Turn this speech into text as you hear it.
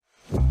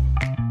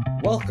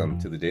Welcome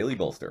to the Daily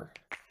Bolster.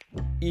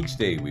 Each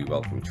day we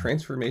welcome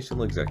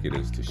transformational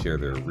executives to share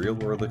their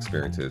real-world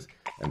experiences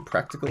and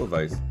practical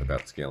advice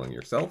about scaling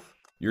yourself,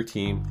 your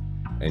team,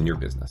 and your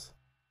business.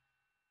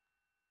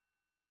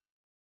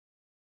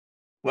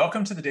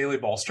 Welcome to the Daily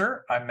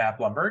Bolster. I'm Matt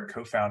Blumberg,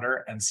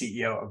 co-founder and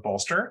CEO of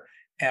Bolster,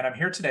 and I'm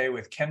here today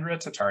with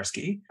Kindra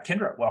Tatarsky.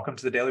 Kindra, welcome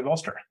to the Daily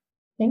Bolster.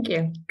 Thank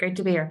you. Great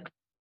to be here.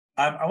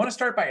 I want to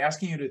start by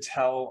asking you to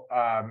tell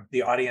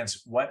the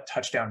audience what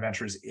Touchdown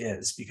Ventures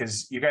is,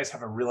 because you guys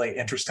have a really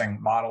interesting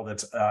model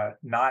that's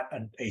not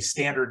a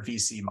standard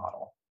VC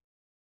model.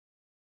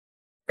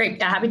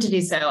 Great. Happy to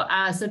do so.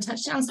 So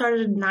Touchdown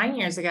started 9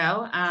 years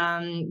ago.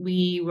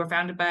 We were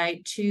founded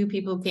by two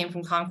people who came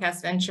from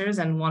Comcast Ventures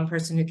and one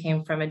person who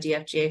came from a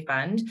DFGA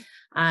fund.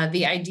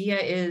 The idea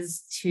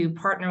is to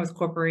partner with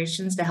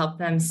corporations to help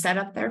them set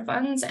up their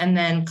funds and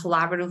then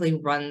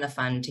collaboratively run the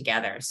fund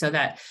together. So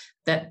that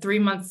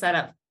 3-month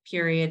setup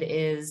period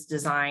is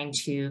designed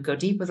to go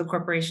deep with a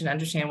corporation,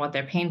 understand what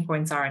their pain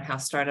points are and how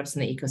startups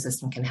in the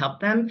ecosystem can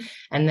help them.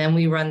 And then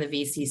we run the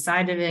VC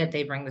side of it.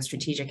 They bring the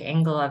strategic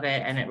angle of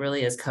it, and it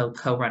really is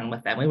co-run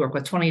with them. We work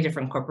with 20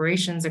 different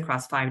corporations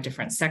across 5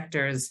 different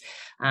sectors,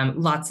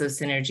 lots of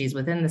synergies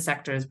within the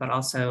sectors, but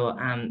also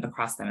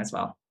across them as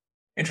well.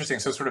 Interesting.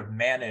 So sort of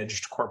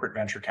managed corporate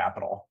venture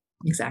capital.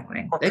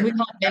 Exactly. We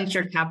call it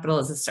venture capital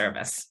as a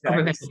service.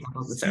 Corporate venture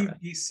capital as a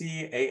service.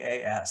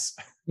 CVCAAS.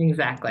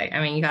 Exactly.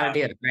 I mean, you got to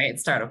do it, right?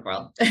 It's startup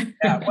world.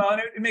 Yeah, well,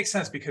 and it makes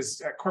sense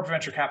because corporate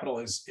venture capital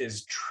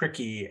is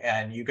tricky,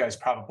 and you guys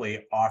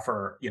probably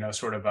offer,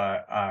 sort of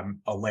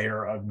a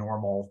layer of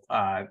normal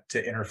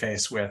to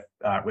interface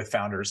with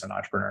founders and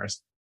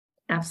entrepreneurs.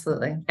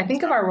 Absolutely. I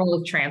think of our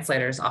role as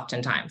translators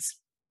oftentimes.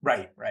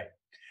 Right.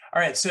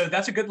 All right. So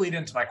that's a good lead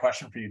into my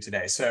question for you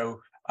today.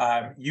 So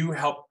you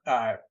help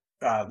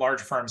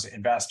large firms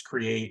invest,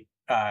 create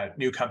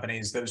new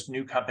companies. Those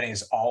new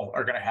companies all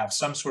are going to have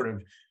some sort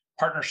of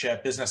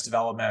partnership, business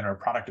development, or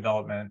product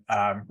development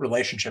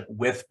relationship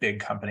with big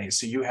companies.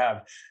 So you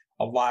have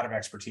a lot of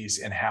expertise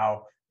in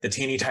how the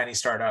teeny tiny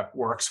startup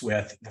works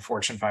with the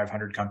Fortune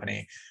 500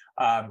 company.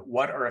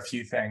 What are a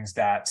few things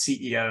that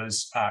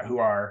CEOs who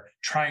are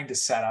trying to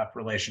set up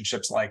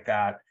relationships like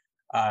that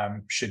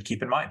should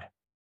keep in mind?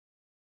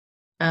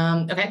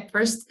 Okay.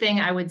 First thing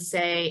I would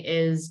say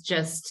is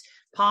just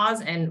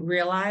pause and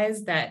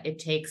realize that it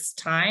takes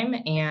time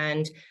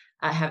and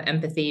have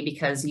empathy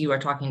because you are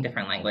talking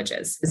different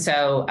languages.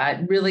 So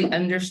really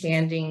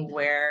understanding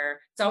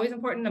where it's always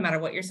important, no matter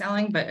what you're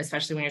selling, but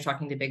especially when you're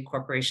talking to big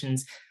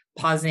corporations,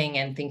 pausing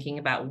and thinking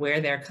about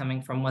where they're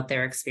coming from, what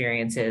their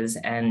experience is,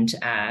 and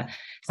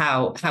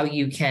how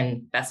you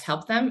can best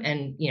help them,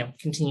 and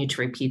continue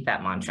to repeat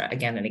that mantra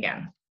again and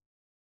again.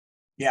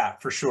 Yeah,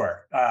 for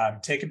sure.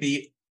 Take a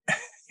beat.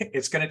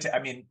 It's going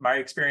to, my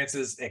experience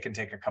is it can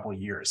take a couple of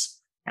years.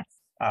 Yes.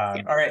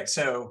 All right.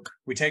 So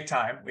we take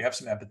time. We have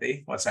some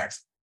empathy. What's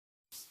next?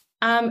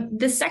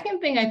 The second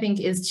thing I think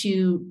is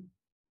to,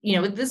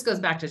 this goes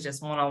back to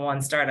just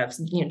one-on-one startups.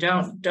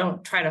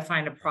 Don't try to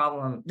find a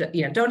problem.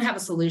 Don't have a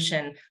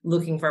solution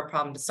looking for a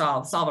problem to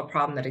solve a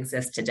problem that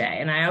exists today.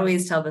 And I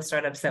always tell the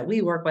startups that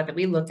we work with, that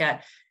we look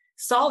at,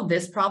 solve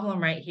this problem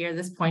right here,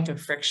 this point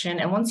of friction.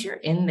 And once you're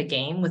in the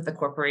game with the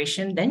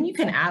corporation, then you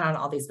can add on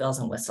all these bells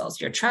and whistles.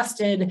 You're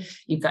trusted,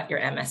 you've got your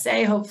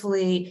MSA,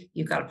 hopefully,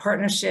 you've got a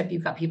partnership,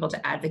 you've got people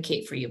to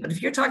advocate for you. But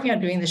if you're talking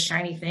about doing this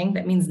shiny thing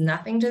that means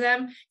nothing to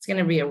them, it's going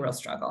to be a real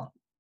struggle.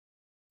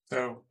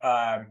 So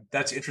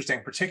that's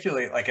interesting,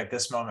 particularly like at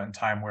this moment in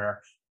time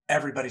where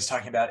everybody's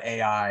talking about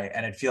AI,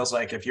 and it feels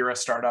like if you're a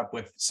startup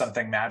with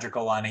something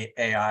magical on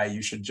AI,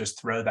 you should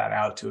just throw that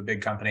out to a big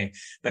company,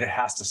 but it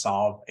has to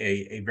solve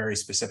a very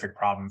specific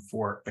problem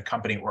for the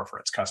company or for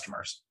its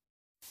customers.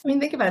 I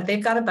mean, think about it.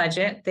 They've got a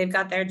budget. They've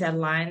got their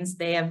deadlines.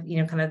 They have,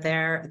 kind of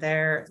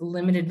their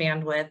limited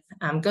bandwidth.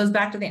 Goes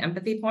back to the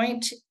empathy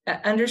point.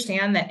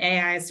 Understand that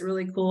AI is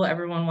really cool.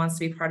 Everyone wants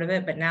to be part of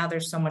it. But now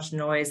there's so much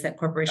noise that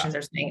corporations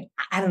are saying,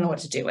 I don't know what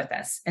to do with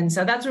this. And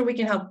so that's where we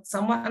can help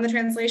somewhat on the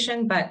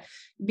translation. But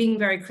being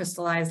very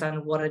crystallized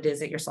on what it is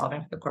that you're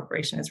solving for the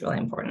corporation is really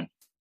important.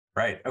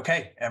 Right.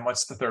 Okay. And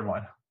what's the third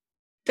one?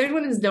 Third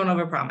one is don't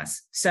overpromise.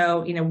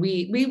 So,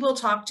 we will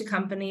talk to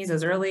companies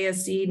as early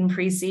as seed and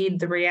pre-seed.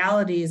 The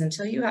reality is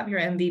until you have your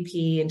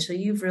MVP, until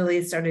you've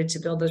really started to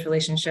build those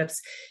relationships,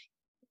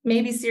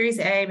 maybe Series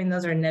A,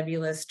 those are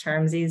nebulous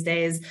terms these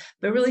days,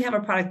 but really have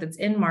a product that's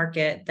in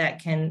market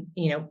that can,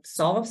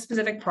 solve a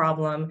specific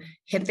problem,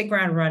 hit the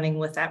ground running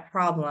with that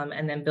problem,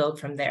 and then build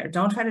from there.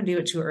 Don't try to do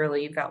it too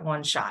early. You've got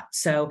one shot.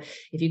 So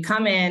if you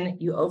come in,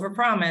 you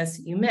overpromise,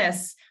 you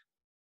miss,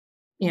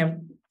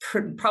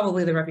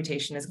 probably the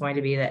reputation is going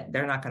to be that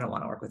they're not going to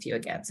want to work with you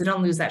again. So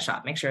don't lose that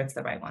shot. Make sure it's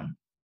the right one.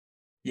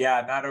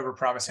 Yeah, not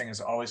overpromising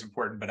is always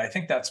important, but I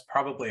think that's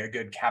probably a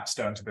good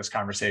capstone to this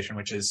conversation,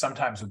 which is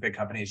sometimes with big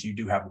companies, you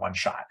do have one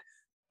shot,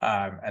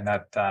 and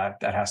that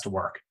has to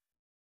work.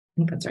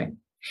 I think that's right.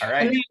 All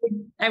right. And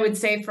then I would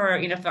say for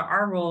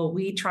our role,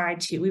 we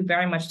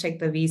very much take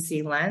the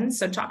VC lens.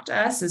 So talk to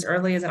us as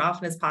early as and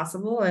often as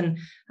possible, and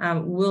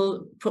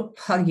we'll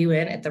plug you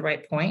in at the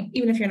right point.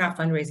 Even if you're not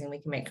fundraising, we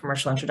can make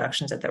commercial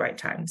introductions at the right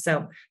time.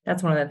 So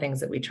that's one of the things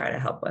that we try to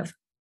help with.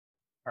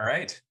 All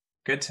right.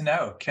 Good to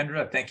know.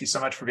 Kindra, thank you so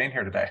much for being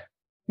here today.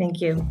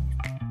 Thank you.